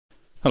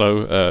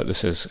Hello,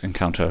 this is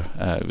Encounter.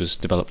 It was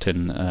developed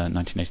in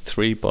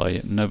 1983 by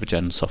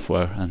NovaGen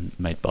Software and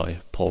made by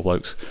Paul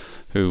Woakes,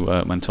 who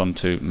went on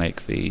to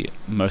make the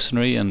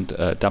Mercenary and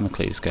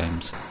Damocles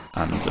games,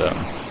 and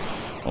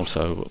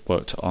also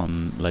worked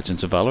on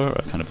Legends of Valor,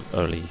 a kind of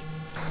early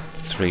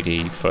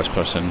 3D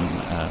first-person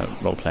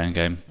role-playing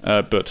game.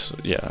 But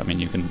yeah, I mean,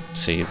 you can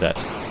see that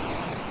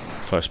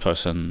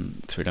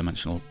first-person,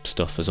 three-dimensional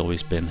stuff has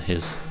always been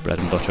his bread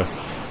and butter.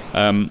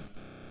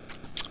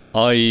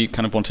 I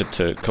kind of wanted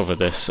to cover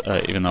this,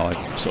 even though I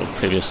sort of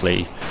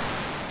previously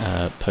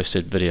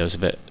posted videos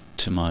of it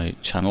to my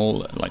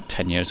channel like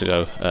 10 years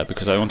ago,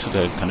 because I wanted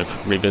to kind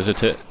of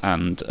revisit it,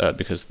 and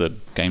because the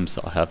games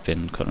that I have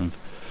been kind of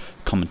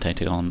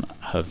commentating on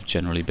have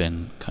generally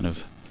been kind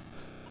of,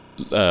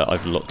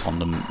 I've looked on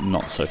them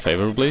not so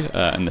favourably,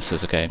 and this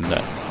is a game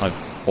that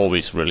I've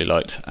always really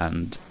liked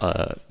and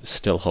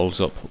still holds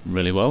up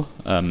really well.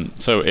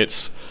 So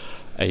it's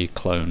a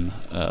clone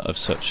of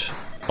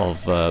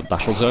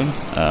Battlezone,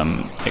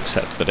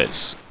 except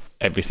that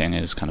everything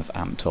is kind of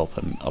amped up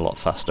and a lot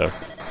faster,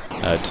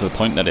 to the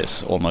point that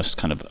it's almost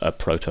kind of a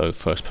proto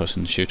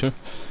first-person shooter.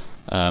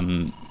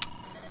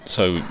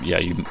 So yeah,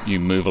 you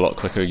move a lot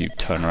quicker, you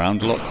turn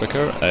around a lot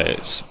quicker.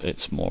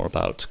 It's more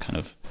about kind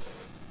of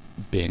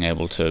being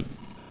able to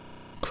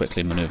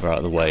quickly maneuver out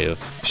of the way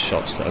of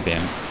shots that are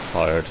being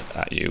fired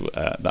at you.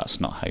 That's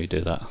not how you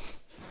do that.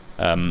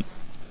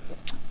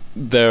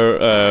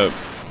 There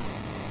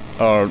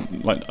are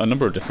like a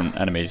number of different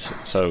enemies.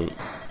 So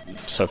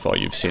far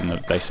you've seen the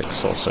basic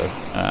saucer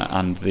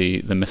and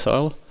the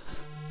missile.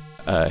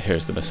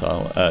 Here's the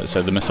missile.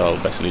 So the missile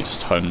basically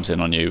just homes in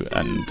on you,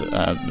 and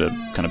the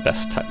kind of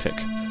best tactic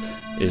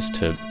is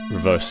to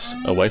reverse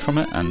away from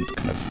it and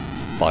kind of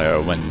fire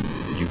when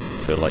you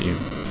feel like you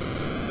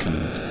can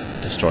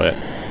destroy it.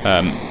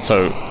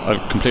 So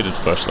I've completed the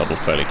first level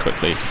fairly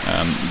quickly.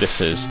 This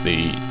is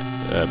the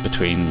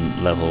between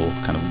level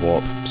kind of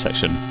warp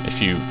section.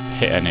 If you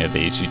hit any of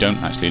these, you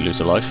don't actually lose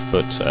a life,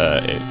 but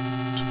it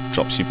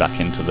drops you back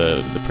into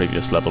the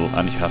previous level,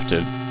 and you have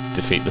to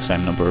defeat the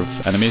same number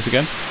of enemies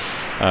again.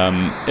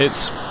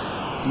 It's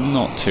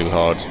not too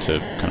hard to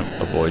kind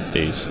of avoid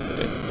these,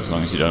 as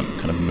long as you don't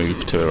kind of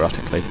move too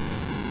erratically.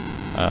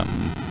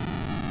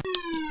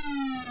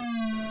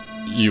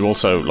 You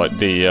also, like,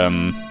 the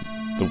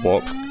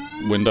warp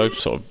window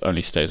sort of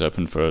only stays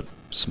open for a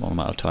small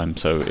amount of time,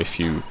 so if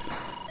you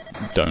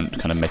don't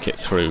kind of make it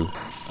through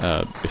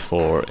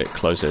before it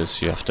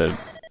closes, you have to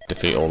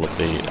defeat all of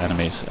the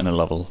enemies in a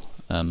level.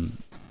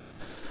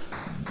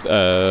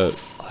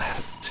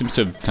 Seems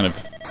to kind of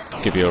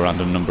give you a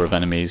random number of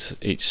enemies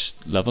each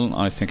level.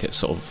 I think it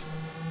sort of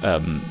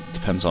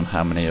depends on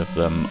how many of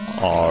them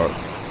are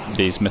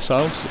these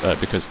missiles,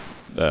 because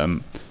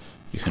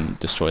you can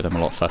destroy them a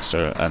lot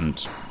faster,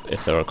 and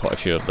if there are quite a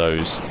few of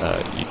those,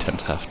 you tend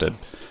to have to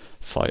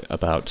fight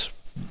about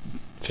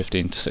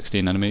 15 to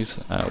 16 enemies,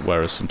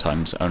 whereas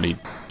sometimes only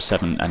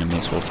 7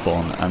 enemies will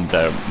spawn, and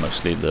they're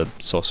mostly the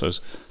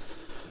saucers.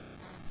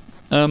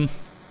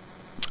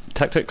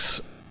 Tactics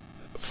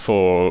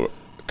for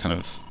kind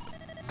of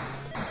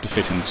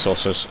defeating the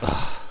saucers,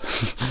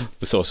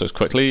 the saucers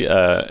quickly,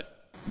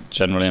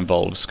 generally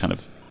involves kind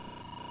of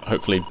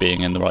hopefully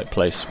being in the right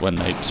place when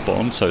they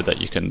spawn, so that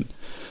you can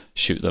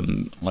shoot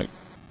them like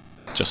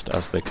just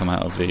as they come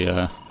out of the.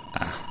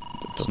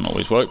 It doesn't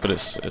always work, but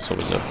it's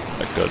always a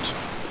good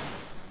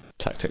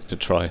tactic to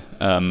try.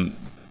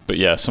 But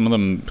yeah, some of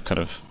them kind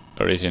of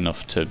are easy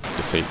enough to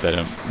defeat. They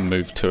don't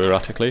move too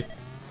erratically.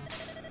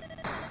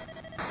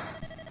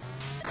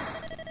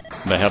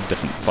 They have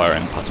different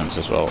firing patterns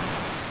as well.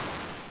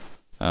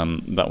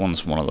 That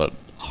one's one of the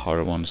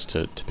harder ones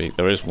to beat.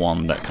 There is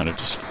one that kind of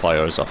just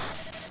fires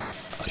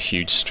off a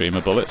huge stream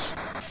of bullets.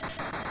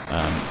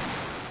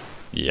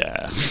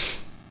 Yeah,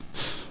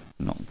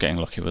 not getting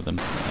lucky with them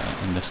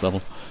in this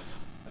level.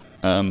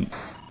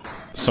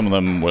 Some of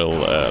them will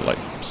like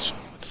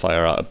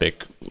fire out a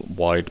big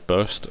wide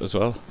burst as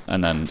well,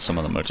 and then some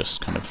of them are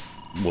just kind of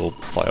will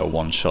fire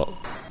one shot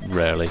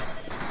rarely.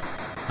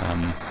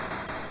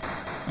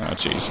 Oh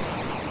jeez.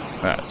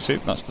 See,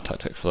 that's the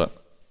tactic for that.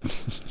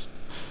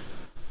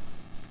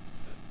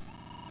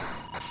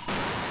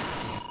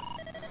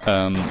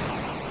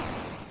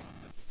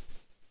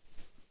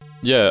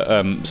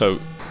 Yeah, so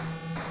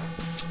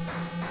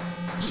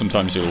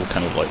sometimes you'll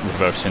kind of like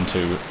reverse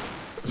into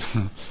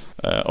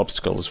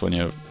obstacles when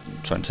you're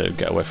trying to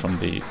get away from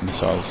the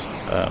missiles.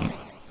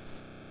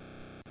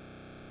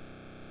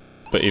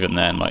 But even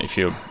then, like, if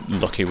you're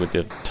lucky with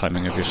the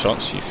timing of your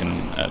shots, you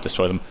can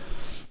destroy them.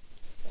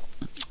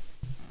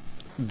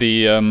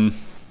 The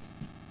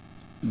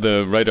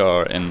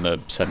radar in the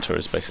center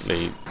is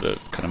basically the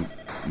kind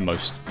of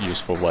most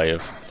useful way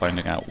of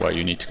finding out where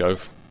you need to go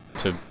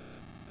to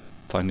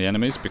find the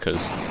enemies,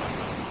 because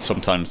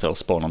sometimes they'll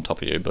spawn on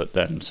top of you, but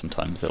then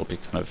sometimes they'll be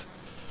kind of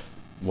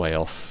way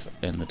off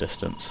in the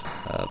distance,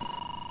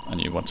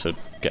 and you want to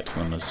get to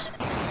them as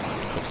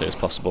quickly as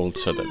possible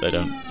so that they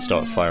don't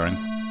start firing.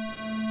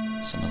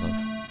 That's another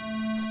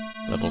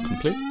level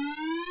complete.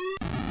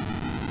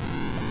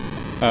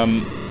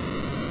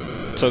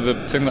 So the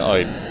thing that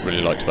I really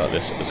liked about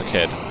this as a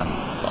kid, and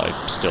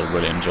I still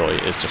really enjoy,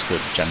 is just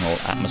the general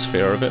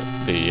atmosphere of it.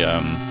 The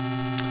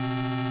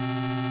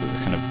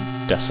kind of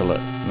desolate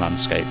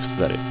landscape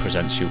that it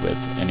presents you with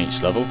in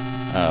each level.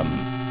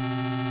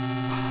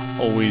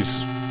 Always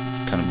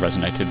kind of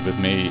resonated with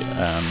me,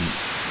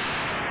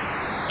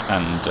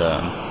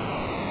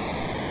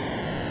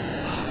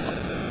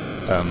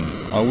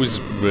 I always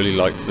really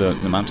liked the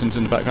mountains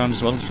in the background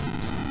as well.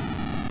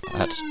 I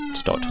had to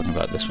start talking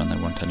about this when they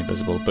weren't any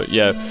visible, but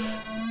yeah,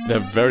 they're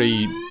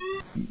very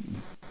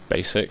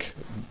basic,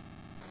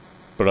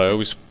 but I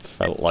always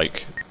felt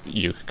like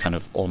you could kind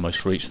of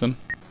almost reach them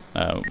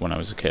when I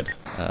was a kid.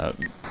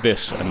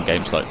 This and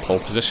games like Pole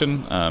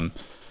Position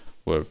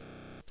were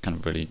kind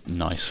of really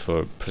nice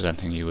for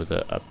presenting you with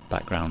a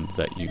background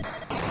that you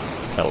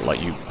felt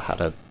like you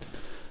had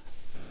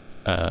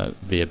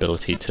the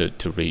ability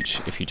to reach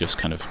if you just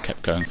kind of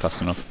kept going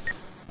fast enough.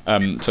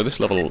 So this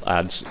level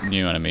adds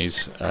new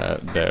enemies.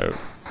 They're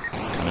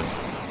kind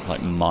of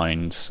like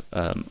mines.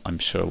 I'm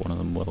sure one of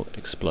them will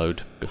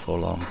explode before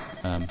long.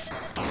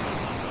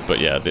 But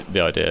yeah,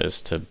 the idea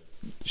is to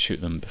shoot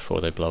them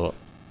before they blow up.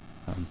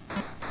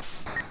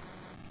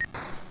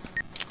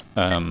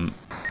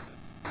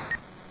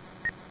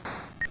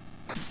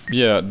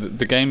 Yeah,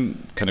 the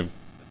game kind of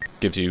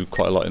gives you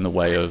quite a lot in the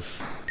way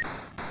of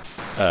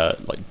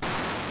like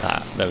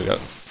that. There we go.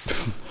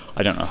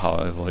 I don't know how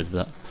I avoided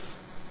that.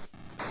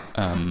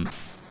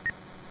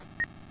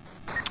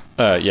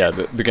 Yeah,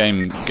 the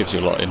game gives you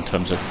a lot in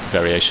terms of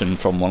variation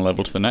from one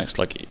level to the next.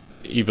 Like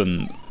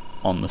even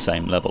on the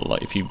same level,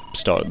 like if you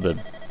start the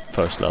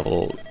first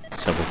level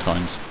several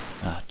times,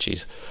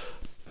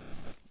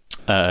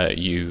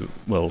 you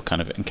will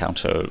kind of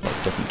encounter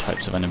like different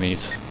types of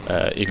enemies.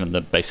 Even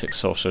the basic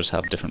sorcerers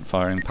have different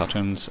firing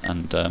patterns,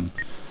 and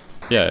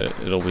yeah,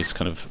 it always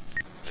kind of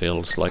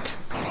feels like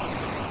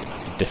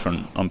a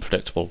different,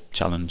 unpredictable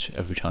challenge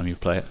every time you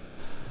play it.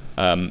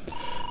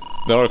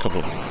 There are a couple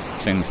of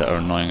things that are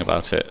annoying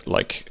about it,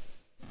 like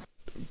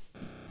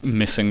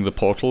missing the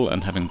portal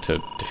and having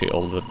to defeat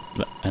all the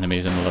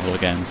enemies in the level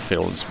again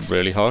feels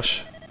really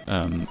harsh.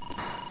 And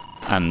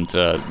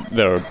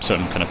there are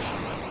certain kind of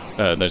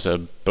there's a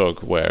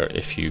bug where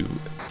if you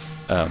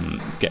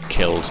get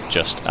killed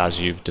just as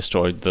you've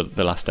destroyed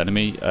the last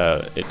enemy,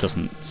 it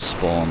doesn't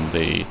spawn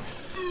the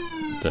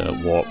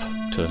warp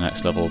to the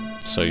next level,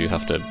 so you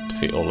have to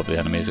defeat all of the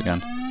enemies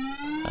again,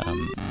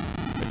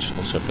 which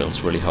also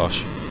feels really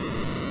harsh.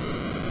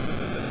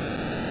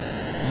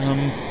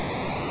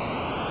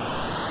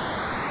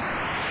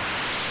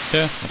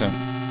 Yeah, I don't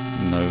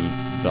know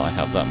that I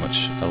have that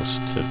much else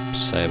to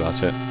say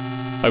about it.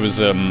 I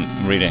was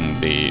reading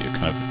the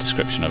kind of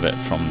description of it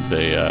from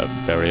the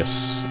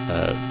various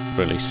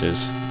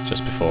releases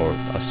just before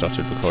I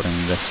started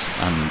recording this,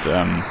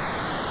 and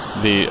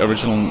the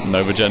original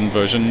NovaGen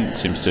version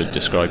seems to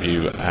describe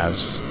you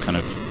as kind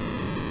of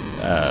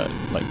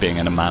like being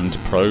an unmanned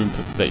probe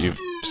that you've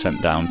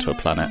sent down to a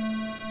planet,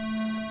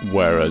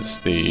 whereas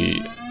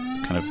the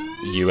kind of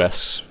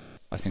US,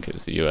 I think it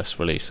was the US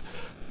release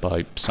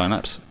by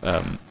Synapse,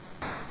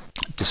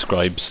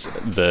 describes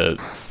the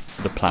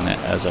planet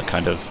as a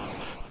kind of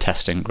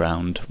testing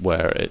ground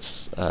where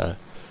it's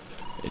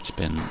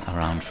been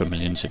around for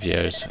millions of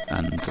years,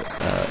 and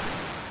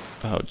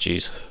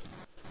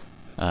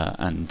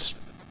and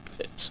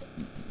it's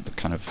the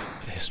kind of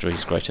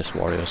history's greatest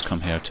warriors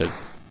come here to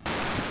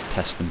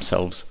test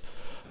themselves.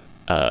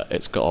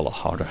 It's got a lot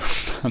harder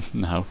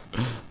now.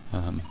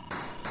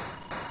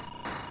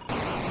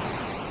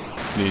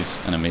 These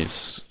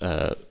enemies,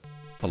 a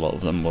lot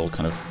of them will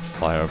kind of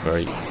fire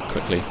very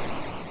quickly.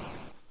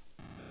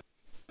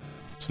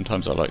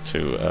 Sometimes I like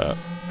to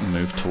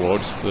move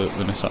towards the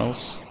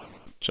missiles,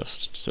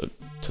 just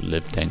to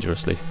live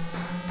dangerously.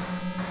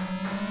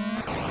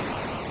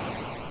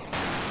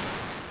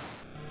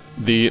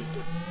 The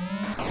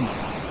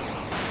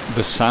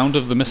sound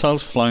of the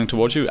missiles flying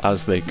towards you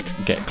as they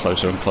get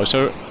closer and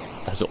closer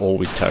has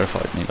always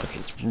terrified me. Like,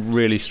 it's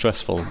really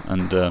stressful,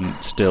 and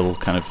still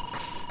kind of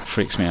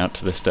freaks me out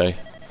to this day.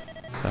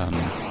 Yeah,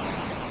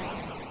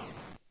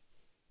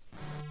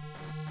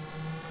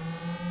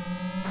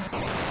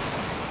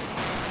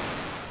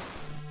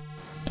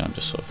 I'm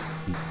just sort of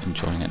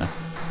enjoying it now.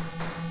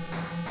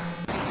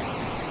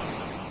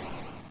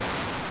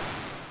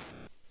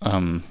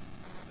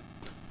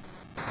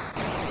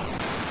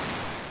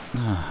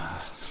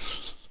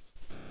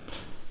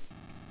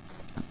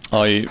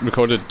 I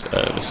recorded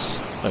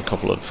a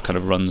couple of kind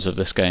of runs of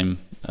this game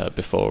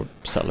before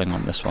settling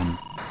on this one,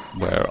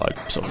 where I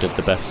sort of did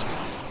the best.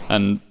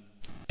 And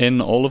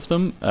in all of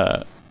them,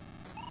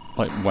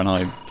 like when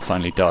I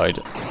finally died,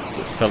 it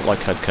felt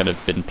like I'd kind of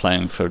been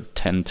playing for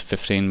 10 to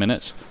 15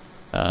 minutes,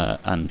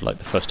 and like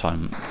the first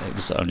time it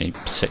was only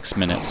 6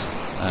 minutes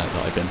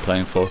that I'd been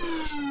playing for.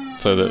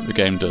 So the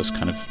game does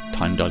kind of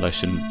time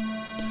dilation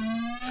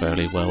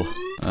fairly well.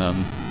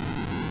 Kind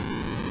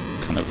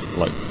of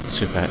like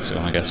Super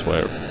Hexagon, I guess,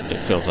 where it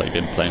feels like you've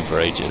been playing for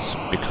ages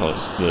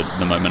because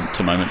the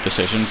moment-to-moment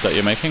decisions that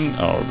you're making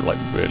are like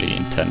really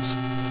intense.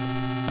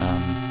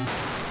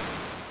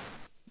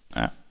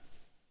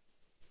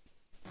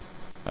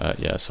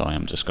 Yeah, so I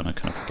am just going to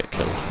kind of get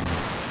killed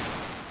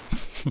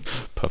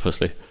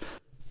purposely.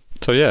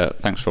 So yeah,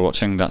 thanks for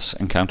watching. That's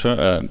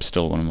Encounter.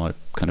 Still one of my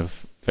kind of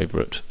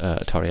favourite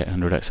Atari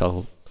 800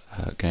 XL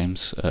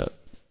games.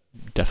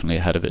 Definitely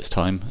ahead of its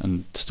time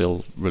and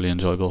still really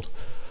enjoyable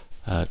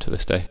to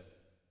this day.